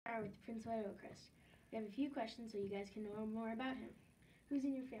are with the principal at Crest. We have a few questions so you guys can know more about him. Who's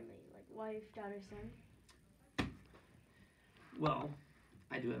in your family? Like wife, daughter, son? Well,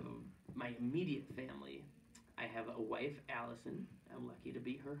 I do have my immediate family. I have a wife, Allison. I'm lucky to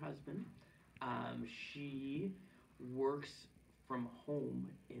be her husband. She works from home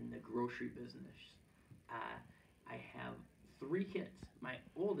in the grocery business. I have three kids. My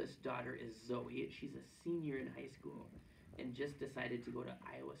oldest daughter is Zoe. She's a senior in high school and just decided to go to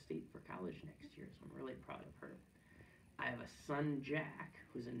Iowa State for college next year, so I'm really proud of her. I have a son, Jack,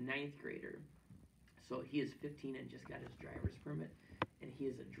 who's a ninth grader. So he is 15 and just got his driver's permit, and he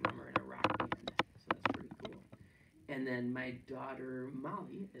is a drummer in a rock band, so that's pretty cool. And then my daughter,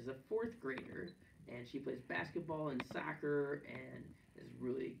 Molly, is a fourth grader, and she plays basketball and soccer and is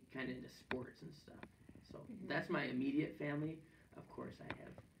really kind of into sports and stuff. So that's my immediate family. Of course, I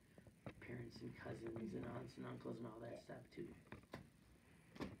have parents and cousins and aunts and uncles and all that stuff too.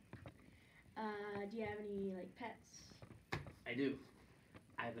 Do you have any like pets? I do.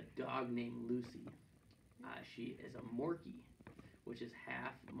 I have a dog named Lucy. She is a Morkie, which is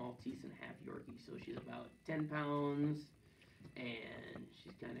half Maltese and half Yorkie. So she's about 10 pounds, and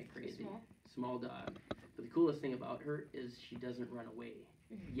she's kind of crazy. Small dog. But the coolest thing about her is she doesn't run away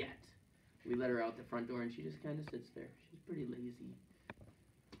yet. We let her out the front door, and she just kind of sits there. She's pretty lazy.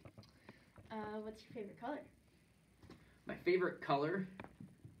 What's your favorite color? My favorite color,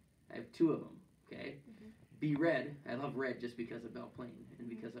 I have two of them, okay? Be red. I love red just because of Belle Plaine and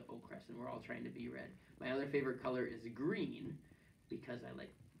because of Oak Crest, and we're all trying to be red. My other favorite color is green because I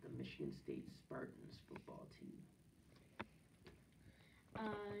like the Michigan State Spartans football team.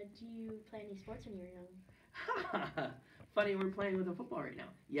 Do you play any sports when you were young? Funny, we're playing with a football right now.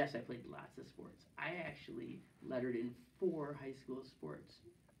 Yes, I played lots of sports. I actually lettered in 4 high school sports: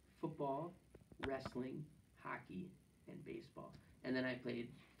 football, wrestling, hockey, and baseball. And then I played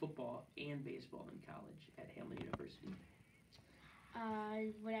football and baseball in college at Hamlin University.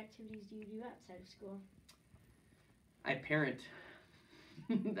 What activities do you do outside of school? I parent.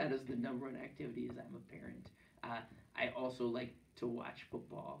 That is the number one activity, is I'm a parent. I also like to watch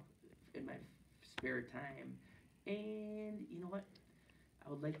football in my spare time. And you know what? I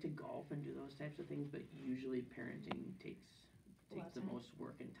would like to golf and do those types of things, but usually parenting takes the most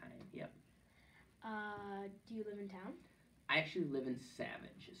work and time. Yep. Do you live in town? I actually live in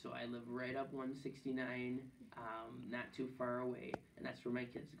Savage, so I live right up 169, not too far away, and that's where my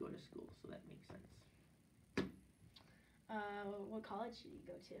kids go to school, so that makes sense. What college did you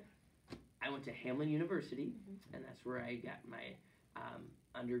go to? I went to Hamlin University, and that's where I got my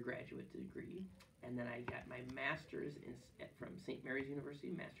undergraduate degree, and then I got my master's from St. Mary's University,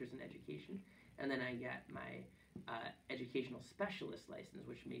 master's in education, and then I got my educational specialist license,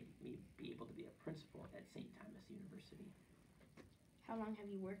 which made me be able to be a principal at St. Thomas University. How long have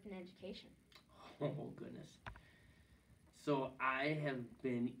you worked in education? Oh, goodness. So I have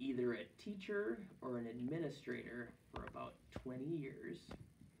been either a teacher or an administrator for about 20 years,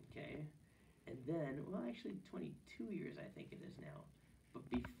 okay? And then, well, actually 22 years I think it is now. But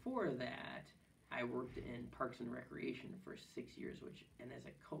before that, I worked in Parks and Recreation for 6 years, and as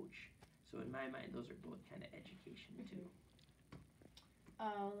a coach. So in my mind, those are both kind of education too.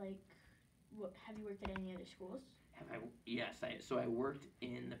 Have you worked at any other schools? Yes. So I worked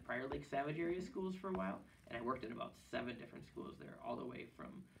in the Prior Lake Savage area schools for a while, and I worked in about 7 different schools there, all the way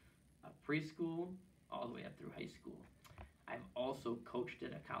from preschool all the way up through high school. I've also coached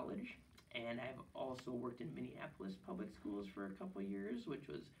at a college, and I've also worked in Minneapolis public schools for a couple years, which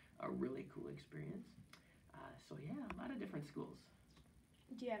was a really cool experience. So yeah, a lot of different schools.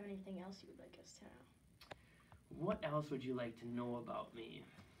 Do you have anything else you would like us to know? What else would you like to know about me?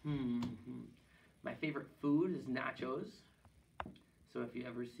 My favorite food is nachos. So if you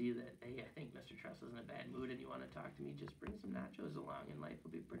ever see that, hey, I think Mr. Tressle's in a bad mood and you want to talk to me, just bring some nachos along and life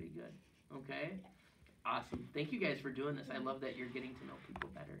will be pretty good. Okay? Awesome. Thank you guys for doing this. I love that you're getting to know people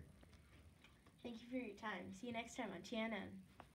better. Thank you for your time. See you next time on TNN.